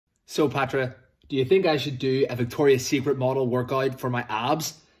So Patra, do you think I should do a Victoria's Secret model workout for my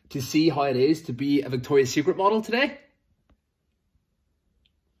abs to see how it is to be a Victoria's Secret model today?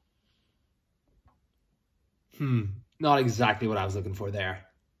 Not exactly what I was looking for there,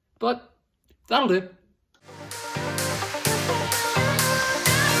 but that'll do.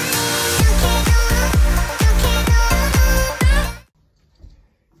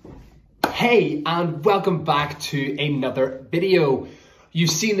 Hey, and welcome back to another video. You've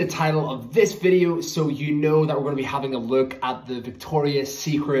seen the title of this video, so you know that we're going to be having a look at the Victoria's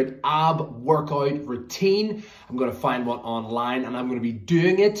Secret ab workout routine. I'm going to find one online and I'm going to be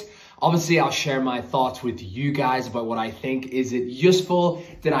doing it. Obviously, I'll share my thoughts with you guys about what I think. Is it useful?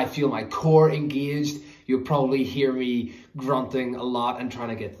 Did I feel my core engaged? You'll probably hear me grunting a lot and trying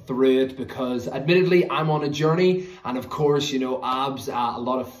to get through it because admittedly I'm on a journey, and of course, you know, abs, a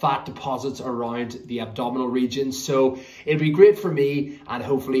lot of fat deposits around the abdominal region. So it'll be great for me and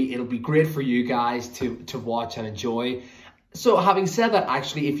hopefully it'll be great for you guys to watch and enjoy. So having said that,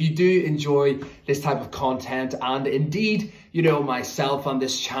 actually, if you do enjoy this type of content and indeed, you know, myself on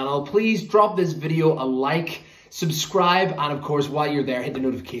this channel, please drop this video a like, subscribe, and of course, while you're there, hit the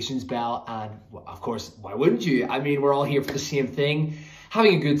notifications bell. And of course, why wouldn't you? I mean, we're all here for the same thing,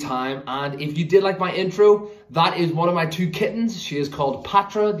 having a good time. And if you did like my intro, that is one of my two kittens. She is called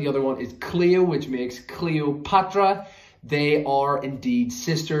Patra. The other one is Cleo, which makes Cleopatra. They are indeed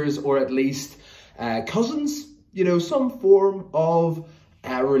sisters, or at least cousins. You know, some form of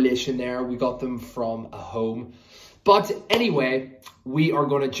relation there. We got them from a home. But anyway, we are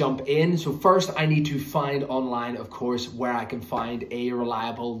going to jump in. So first I need to find online, of course, where I can find a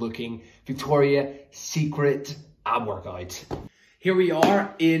reliable looking Victoria's Secret ab workout. Here we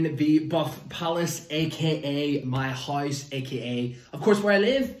are in the Buff Palace, aka my house, aka of course where I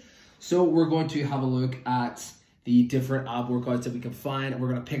live. So we're going to have a look at the different ab workouts that we can find, and we're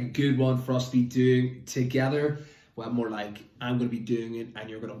going to pick a good one for us to be doing together. Well, more like I'm going to be doing it and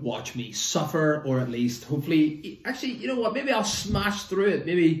you're going to watch me suffer, or at least hopefully, actually, you know what, maybe I'll smash through it.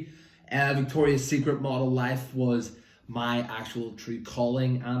 Maybe Victoria's Secret model life was my actual true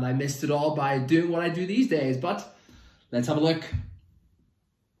calling and I missed it all by doing what I do these days. But let's have a look.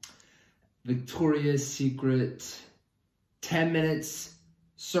 Victoria's Secret 10 minutes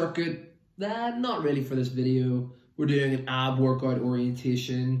circuit. Not really for this video. We're doing an ab workout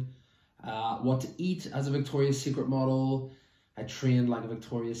orientation. What to eat as a Victoria's Secret model. I trained like a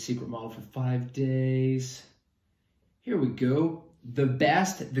Victoria's Secret model for 5 days. Here we go. The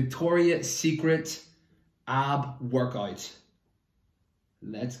best Victoria's Secret ab workout.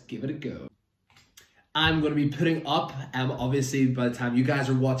 Let's give it a go. I'm going to be putting up, obviously by the time you guys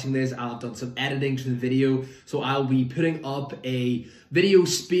are watching this, I've done some editing to the video. So I'll be putting up a video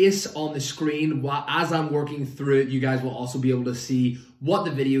space on the screen while, as I'm working through it. You guys will also be able to see what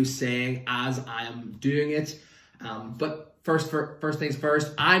the video is saying as I am doing it. But first things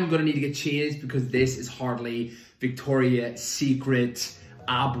first, I'm going to need to get changed because this is hardly Victoria's Secret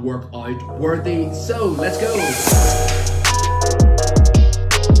ab workout worthy. So let's go.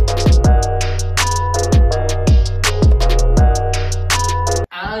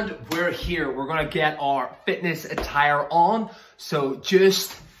 Here we're gonna get our fitness attire on, so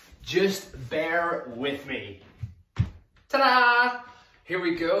just bear with me. Ta-da! Here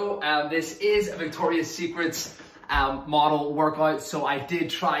we go. This is a Victoria's Secret model workout, so I did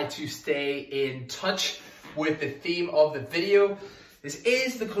try to stay in touch with the theme of the video. This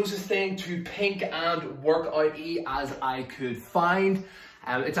is the closest thing to pink and workout-y as I could find.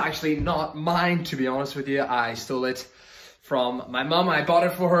 It's actually not mine, to be honest with you. I stole it from my mum. I bought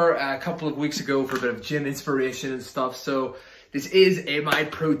it for her a couple of weeks ago for a bit of gym inspiration and stuff. So this is a My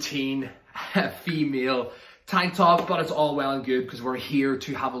Protein female tank top, but it's all well and good because we're here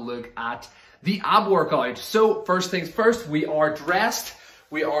to have a look at the ab workout. So first things first, we are dressed.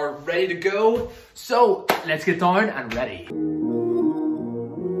 We are ready to go. So let's get down and ready.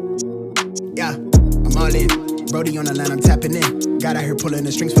 Yeah, I'm all in. Brody on the line, I'm tapping in. Got out here pulling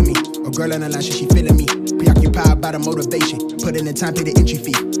the strings for me. A girl on the line, she feeling me. Preoccupied by the motivation. Put in the time, pay the entry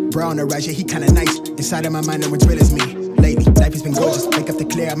fee. Bro on the right, yeah, he kinda nice. Inside of my mind, no one's real as me. Lately, life has been gorgeous. Wake up to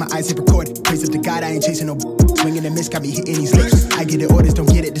clear, my eyes hit recorded. Praise up to God, I ain't chasing no swinging the miss, got me hitting these licks. I get the orders,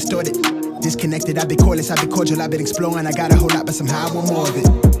 don't get it distorted. Disconnected, I've been cordless, I've been cordial, I've been exploring. I got a whole lot, but somehow I want more of it.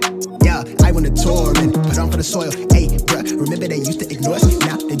 Yeah, I went to tour and put on for the soil. Hey, bruh, remember they used to ignore us?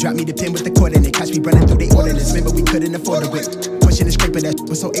 Now they dropped me the pin with the cord and they catch me running through the ordinance. Remember we couldn't afford the whip. Pushing and scraping that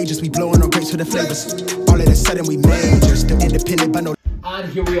was so ageless. We blowing on grapes for the flavors. All of a sudden we major, still independent, but no.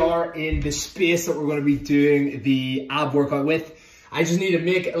 And here we are in the space that we're going to be doing the ab workout with. I just need to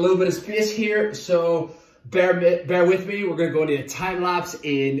make a little bit of space here. So bear with me. We're gonna go into a time lapse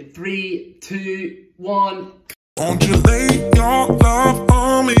in 3, 2, 1. Won't you lay your love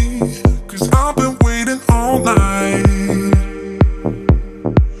on me? 'Cause I've been waiting all night.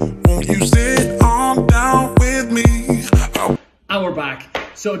 Won't you sit on down with me? And we're back.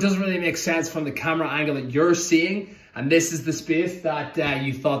 So it doesn't really make sense from the camera angle that you're seeing. And this is the space that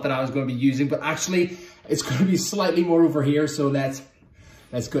you thought that I was going to be using, but actually it's going to be slightly more over here. So let's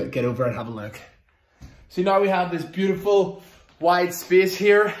go get over and have a look. So now we have this beautiful wide space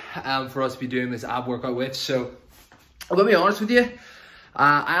here for us to be doing this ab workout with. So I'm going to be honest with you,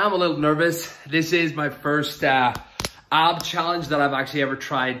 I am a little nervous. This is my first ab challenge that I've actually ever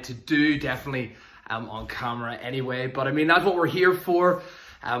tried to do, definitely on camera anyway. But I mean, that's what we're here for.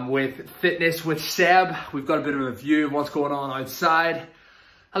 With Fitness with Seb, we've got a bit of a view of what's going on outside.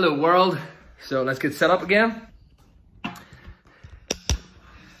 Hello world. So let's get set up again.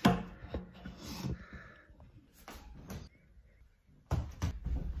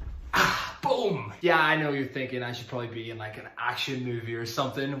 Boom. Yeah, I know you're thinking I should probably be in like an action movie or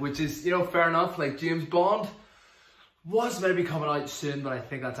something, which is, you know, fair enough. Like James Bond was meant to be coming out soon, but I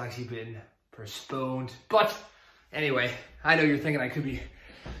think that's actually been postponed. But anyway, I know you're thinking I could be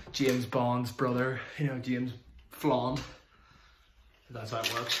James Bond's brother, you know, James Flond. That's how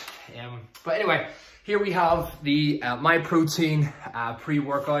it works. But anyway, here we have the MyProtein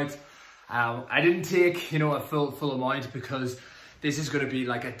pre-workout. I didn't take, you know, a full amount because this is going to be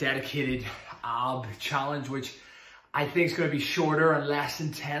like a dedicated ab challenge, which I think is going to be shorter and less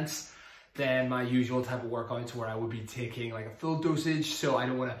intense than my usual type of workouts where I would be taking like a full dosage. So I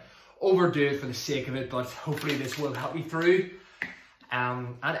don't want to overdo it for the sake of it, but hopefully this will help me through.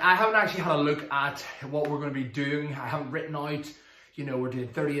 And I haven't actually had a look at what we're going to be doing. I haven't written out, you know, we're doing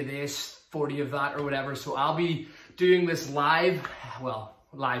 30 of this, 40 of that or whatever. So I'll be doing this live, well,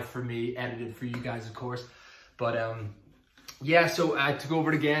 live for me, edited for you guys, of course. But yeah, so to go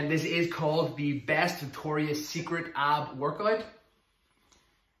over it again, this is called the Best Victoria's Secret Ab Workout.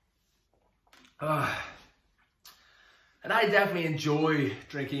 And I definitely enjoy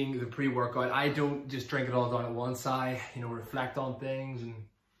drinking the pre-workout. I don't just drink it all down at once. I, you know, reflect on things and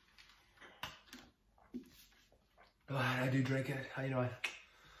I do drink it. I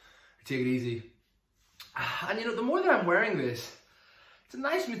take it easy. And you know, the more that I'm wearing this, it's a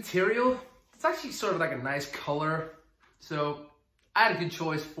nice material. It's actually sort of like a nice color. So I had a good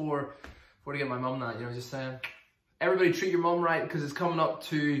choice for to get my mum that, you know, just saying. Everybody treat your mum right because it's coming up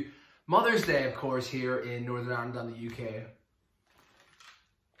to Mother's Day, of course, here in Northern Ireland and the UK.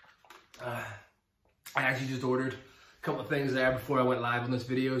 I actually just ordered a couple of things there before I went live on this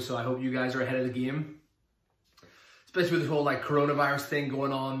video, so I hope you guys are ahead of the game. Especially with the whole like coronavirus thing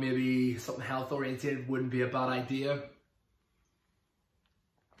going on, maybe something health oriented wouldn't be a bad idea.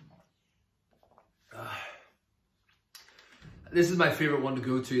 This is my favorite one to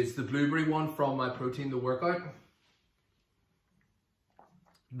go to. It's the blueberry one from MyProtein, the workout.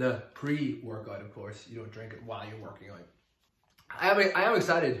 The pre-workout, of course. You don't drink it while you're working out. I am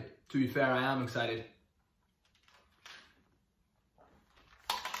excited, to be fair. I am excited.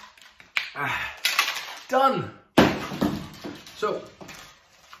 Done. So,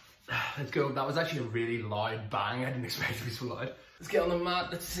 let's go. That was actually a really loud bang. I didn't expect it to be so loud. Let's get on the mat.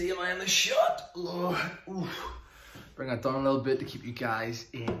 Let's see, am I in the shot? Lord. Oof. Bring that down a little bit to keep you guys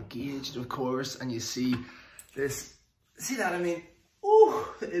engaged, of course. And you see this, see that? I mean, ooh,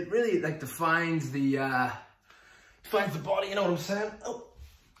 it really like defines the body, you know what I'm saying? Oh.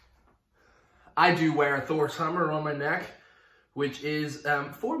 I do wear a Thor's hammer around my neck, which is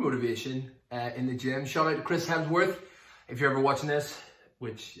for motivation in the gym. Shout out to Chris Hemsworth, if you're ever watching this,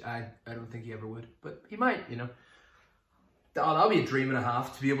 which I don't think he ever would, but he might, you know. That'll be a dream and a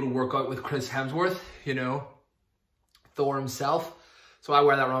half to be able to work out with Chris Hemsworth, you know, Thor himself. So I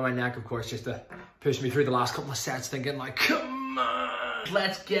wear that around my neck, of course, just to push me through the last couple of sets, thinking like, come on,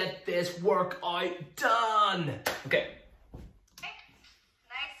 let's get this workout done. Okay. Nice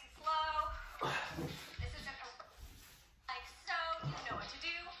and slow. This isn't like so. You know what to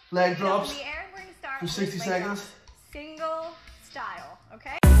do. Leg drops In the air, we're gonna start for 60 with seconds. Single style,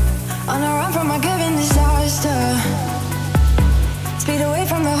 okay? On a run from a given disaster, speed away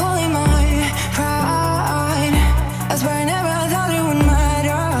from the holy mind, pride. That's where I never thought it would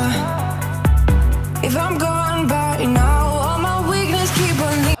matter. If I'm gone by now, all my weakness keep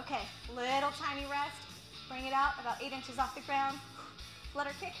on leaving. Okay, little tiny rest. Bring it out about 8 inches off the ground.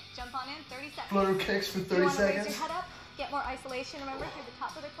 Flutter kick, jump on in, 30 seconds. Flutter kicks for 30 you want to seconds. raise your head up, get more isolation, remember, through the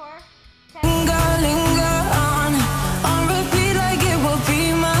top of the core. 10. Linger on repeat like it will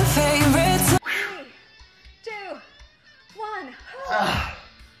be my favorite. 3, 2, 1.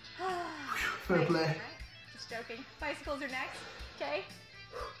 Fair play. working. Bicycles are next, okay?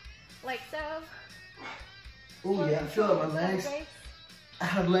 Like so. Oh yeah, I feel it in my legs. I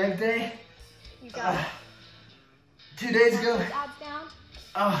had leg day. You got it. 2 days ago. Those abs down.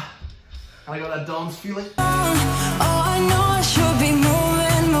 I got that Dom's feeling. Oh, I know I should be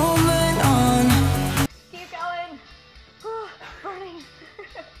moving on. Keep going. Burning.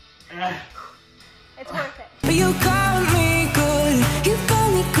 It's worth it. But you got me good, you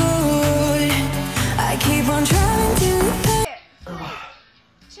got me good. I keep on trying to. 3,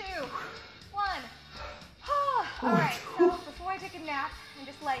 2, 1. All right, so before I take a nap and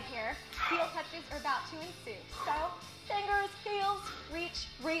just lay here, heel touches are about to ensue. So, fingers, heels, reach,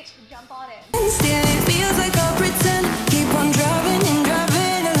 jump on in. And still it feels like I pretend. Keep on driving and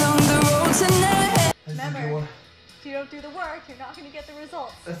driving along the road tonight. Remember, if you don't do the work, you're not going to get the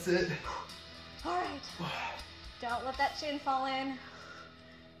results. That's it. All right. Don't let that chin fall in.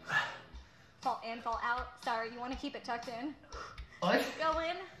 Fall in, fall out. Sorry, you want to keep it tucked in. What? Go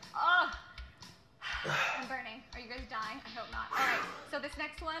in. Oh. I'm burning. Are you guys dying? I hope not. All right. So this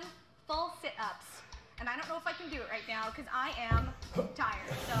next one, full sit-ups. And I don't know if I can do it right now because I am tired.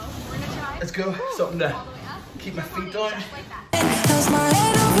 So we're going to try. Let's go. Something to all the way up. keep my Jump on feet in, down. just like that. How's my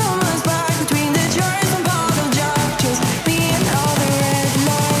head over my back between the jars and bottle jar? Just being all the red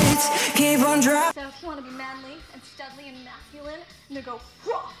lights. Keep on driving. So if you want to be manly and studly and masculine, and then go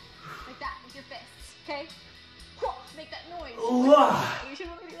whoa, like that with your fists, okay? Whoa, make that noise. You should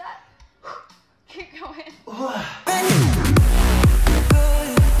want me to do that. Keep going.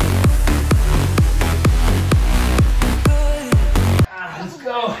 Let's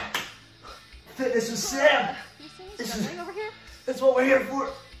go. Fitness with Sam. You see me struggling over here? That's what we're here for.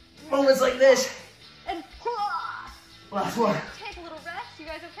 Moments like this. And Last one. take a little rest. You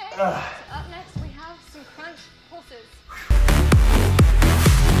guys okay? So up next we have some crunch pulses.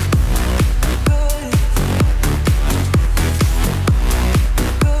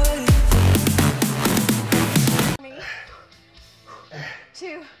 Me.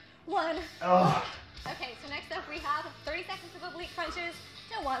 2, 1. Okay, so next up we have 30 seconds of oblique crunches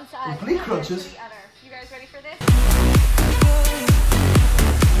to one side. Oblique and crunches? to the other. You guys ready for this?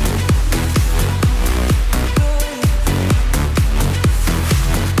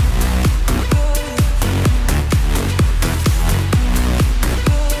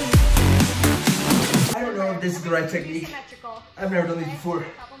 I don't know if this is the right technique. Symmetrical. I've never done these before.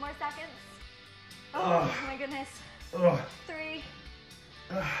 Couple more seconds. Oh my goodness. Ugh. 3,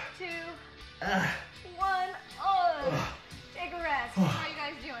 2, 1. Oh, take a rest. How are you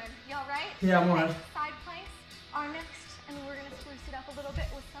guys doing? Y'all right? Yeah, I'm alright. Side planks are next, and we're gonna spruce it up a little bit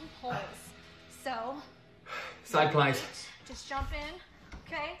with some pulls. So, Side planks. just jump in,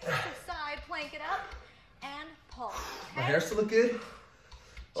 okay? So side plank it up and pull. My Okay? hair still look good?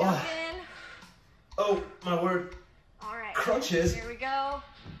 Jump Oh. in. Oh, my word. All right. Crunches. Here we go.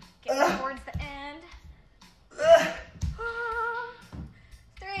 Get towards the end.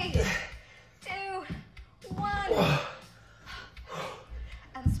 3, 2, 1.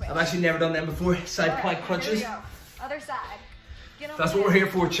 And switch. I've actually never done them before. Side All right, plank here crunches. we go. Other side. Get on That's the what we're end.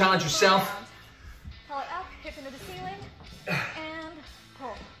 here for. Challenge yourself. Around. Pull it up, hip into the ceiling, and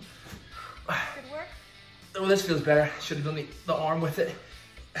pull. Good work. Oh, this feels better. Should have done the arm with it.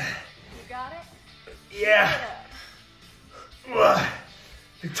 You got it. Yeah. Get up. Ugh.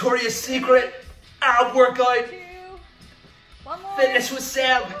 Victoria's Secret ab workout. 2, 1 more. Fitness with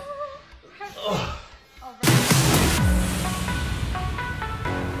Sam. Perfect. Oh. All right.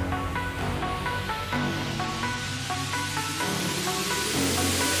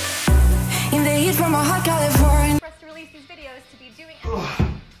 In the heat from a hot California. For us to release these videos to be doing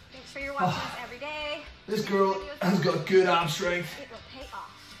everything. Make sure you're watching this every day. This girl has got good ab strength. It will pay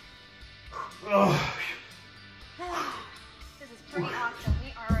off. Oh. This is pretty awesome.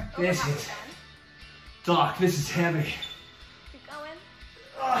 We are over This halfway is- done. Doc, this is heavy. Keep going.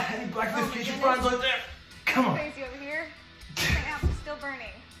 Oh, any breakfast Oh my kitchen goodness. friends out there? Come on. Crazy over here. Second half is still burning.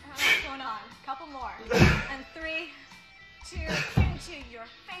 I don't know what's going on. Couple more. And 3, 2, into your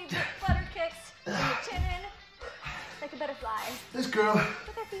favorite flutter kicks. Bring your chin in. Like a butterfly. This girl.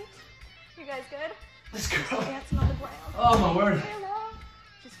 With our feet. You guys good? This girl. Dancing on the ground. Oh my word. Hello.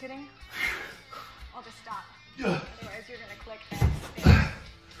 Just kidding. I'll just stop. Ugh. Otherwise, you're gonna click next.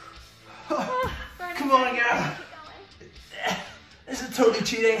 Burning, Come on, burning, girl. burning. Keep going. This is totally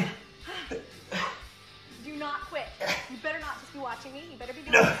cheating. Do not quit. You better not just be watching me. You better be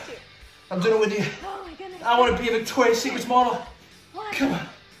doing this too. I'm doing it with you. Oh my goodness. I want to be a Victoria's Secret model. 1. Come on.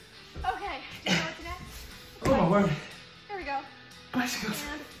 Okay. Do you know what's next? Oh my word. Here we go. Bicycles.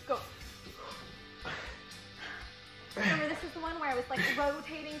 And go. Remember, this is the one where I was like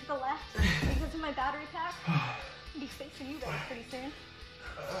rotating to the left because of my battery pack. I'll be facing you guys pretty soon.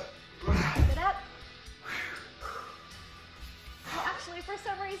 Keep it up. Well, actually, for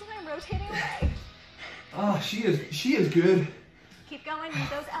some reason, I'm rotating away. Oh, she is good. Keep going, use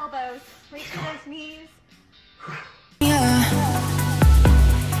those elbows. Reach for those knees. Yeah,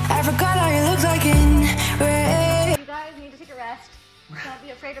 I forgot how you look like in red. You guys need to take a rest. Don't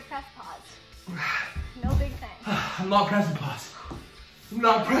be afraid to press pause. No big thing. I'm not pressing pause. I'm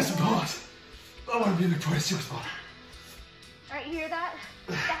not pressing pause. I want to be a Victoria's Secret spot. All right, you hear that?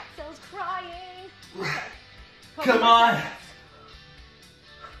 Fat cells crying. Okay. Come on.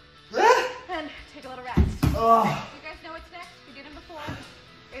 And take a little rest. Oh. You guys know what's next? We did it before.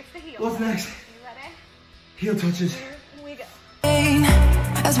 It's the heel. What's next? You ready? Heel touches. Here we go.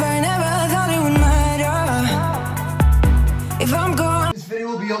 I swear I never thought it would matter if I'm gone. This video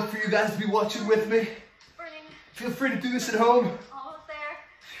will be up for you guys to be watching with me. Burning. Feel free to do this at home. Almost there.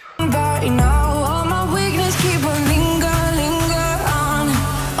 Right now, all my weakness keep on linger on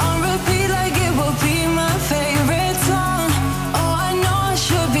repeat like it will be my favorite song. Oh, I know I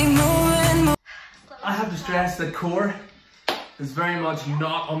should be moving. I have to stress that core is very much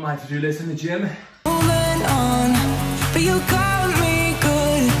not on my to-do list in the gym. Moving on, but you got me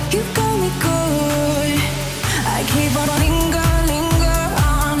good, you got me good. I keep on linger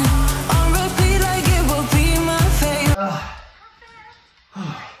on repeat like it will be my favorite.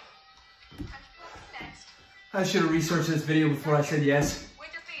 I should have researched this video before I said yes.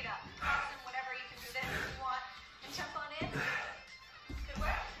 With your feet up. And whatever, you can do this if you want. And jump on in. Good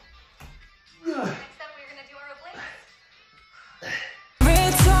work. Next up, we're gonna do our obliques.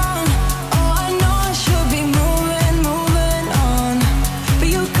 Favorite song. Oh, I know I should be moving on, but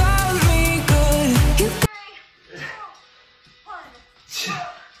you got me good. You 3, 2, 1.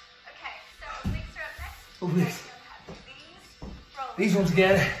 Okay, so obliques are up next. Obliques. We're gonna have these roll. These ones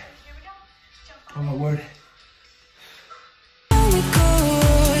again. Here we go. Jump Oh on my in. word. got me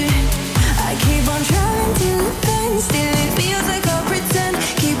good. I keep on driving till the end, still it feels like I pretend.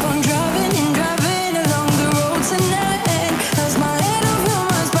 Keep on driving and driving along the road tonight. Lost my head over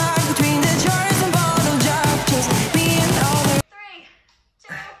my back between the jars and bottle jack. Just me and all the 3,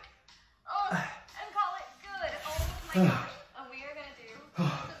 2, and call it good. Only plank. And we are gonna do the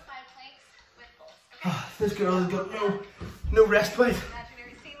side planks with pulls. Okay? This girl has got no respite.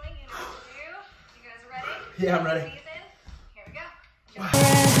 Imaginary ceiling, you know what to do. You guys ready? Yeah, I'm ready. Season. Here we go.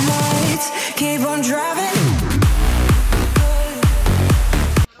 red lights. Keep on driving.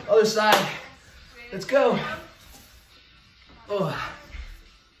 Other side. Let's go. Oh.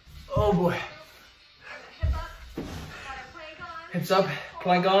 Oh boy. Hip up. Got our plank on. Hips up.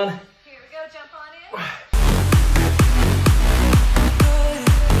 Plank on. Here we go. Jump on in. A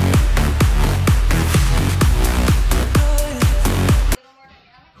little more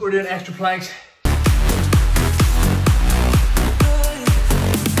dynamic. We're doing extra planks.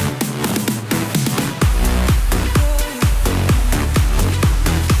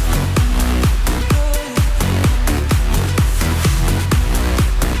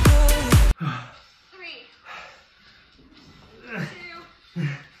 Three, 2, oh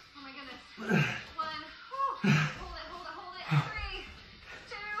my goodness, 1, hold it,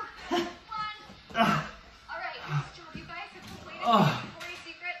 3, 2, 1. All right, nice job, you guys have completed Victoria's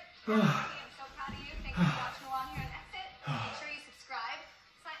Secret. I'm so proud of you. Thank you for watching along here on Exit. Make sure you subscribe,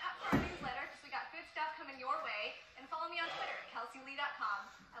 sign up for our newsletter because we got good stuff coming your way, and follow me on Twitter at KelseyLee.com.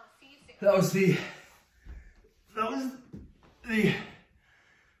 I will see you soon. That was the,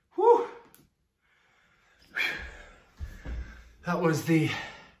 whew. That was the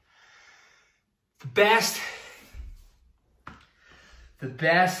best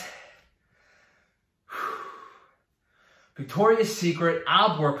Victoria's Secret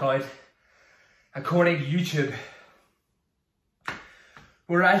ab workout according to YouTube.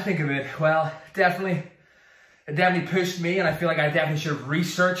 What did I think of it? Well, it definitely pushed me, and I feel like I definitely should have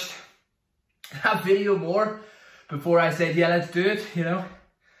researched that video more before I said, yeah, let's do it, you know.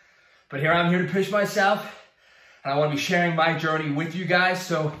 But here I'm here to push myself, and I want to be sharing my journey with you guys.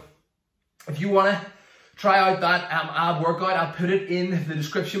 So if you want to try out that ab workout, I'll put it in the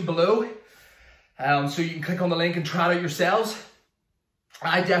description below. So you can click on the link and try it out yourselves.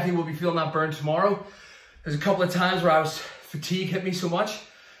 I definitely will be feeling that burn tomorrow. There's a couple of times where fatigue hit me so much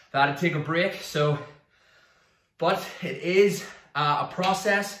that I had to take a break. But it is a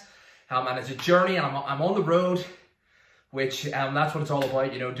process, and it's a journey, and I'm on the road, which that's what it's all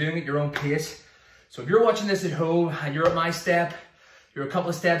about, you know, doing it at your own pace. So if you're watching this at home and you're at my step, you're a couple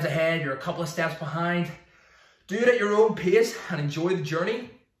of steps ahead, you're a couple of steps behind, do it at your own pace and enjoy the journey.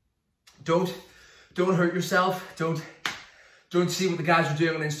 Don't hurt yourself. Don't don't see what the guys are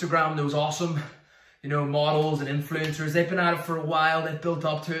doing on Instagram, those awesome, you know, models and influencers. They've been at it for a while, they've built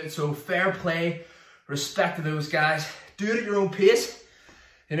up to it. So fair play, respect to those guys. Do it at your own pace.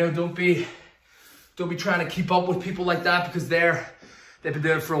 You know, don't be trying to keep up with people like that, because they've been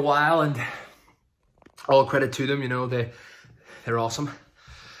doing it for a while, and all credit to them, you know, they're awesome.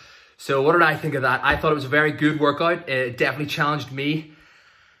 So what did I think of that? I thought it was a very good workout. It definitely challenged me.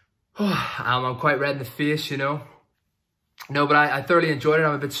 I'm quite red in the face, you know. No, but I thoroughly enjoyed it.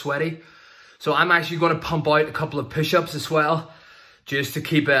 I'm a bit sweaty. So I'm actually going to pump out a couple of push-ups as well, just to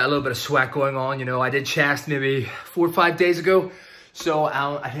keep a little bit of sweat going on. You know, I did chest maybe 4 or 5 days ago. So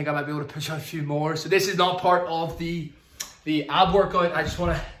I think I might be able to push out a few more. So this is not part of the ab workout. I just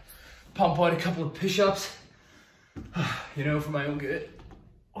want to pump out a couple of push-ups, you know, for my own good.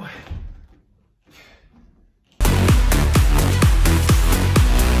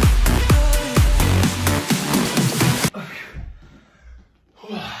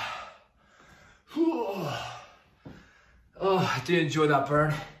 Oh, I do enjoy that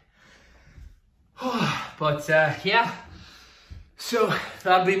burn. But yeah, so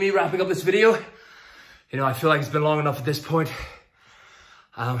that'll be me wrapping up this video. You know, I feel like it's been long enough at this point.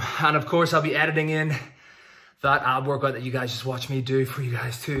 And of course, I'll be editing in that ab workout that you guys just watched me do for you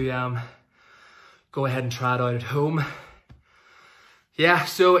guys to go ahead and try it out at home. Yeah,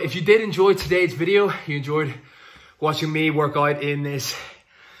 so if you did enjoy today's video, you enjoyed watching me work out in this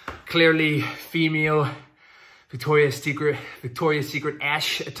clearly female Victoria's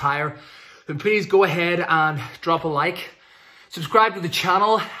Secret-ish attire, then please go ahead and drop a like. Subscribe to the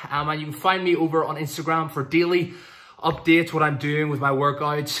channel, and you can find me over on Instagram for daily updates, what I'm doing with my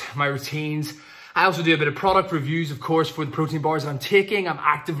workouts, my routines. I also do a bit of product reviews, of course, for the protein bars that I'm taking. I'm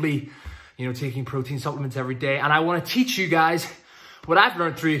actively, you know, taking protein supplements every day, and I want to teach you guys what I've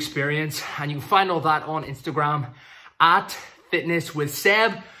learned through experience, and you can find all that on Instagram at Fitness with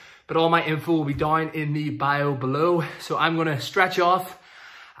Seb. But all my info will be down in the bio below. So I'm gonna stretch off,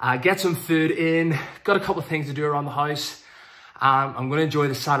 get some food in, got a couple of things to do around the house. I'm gonna enjoy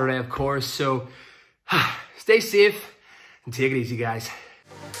the Saturday, of course. So stay safe and take it easy, guys.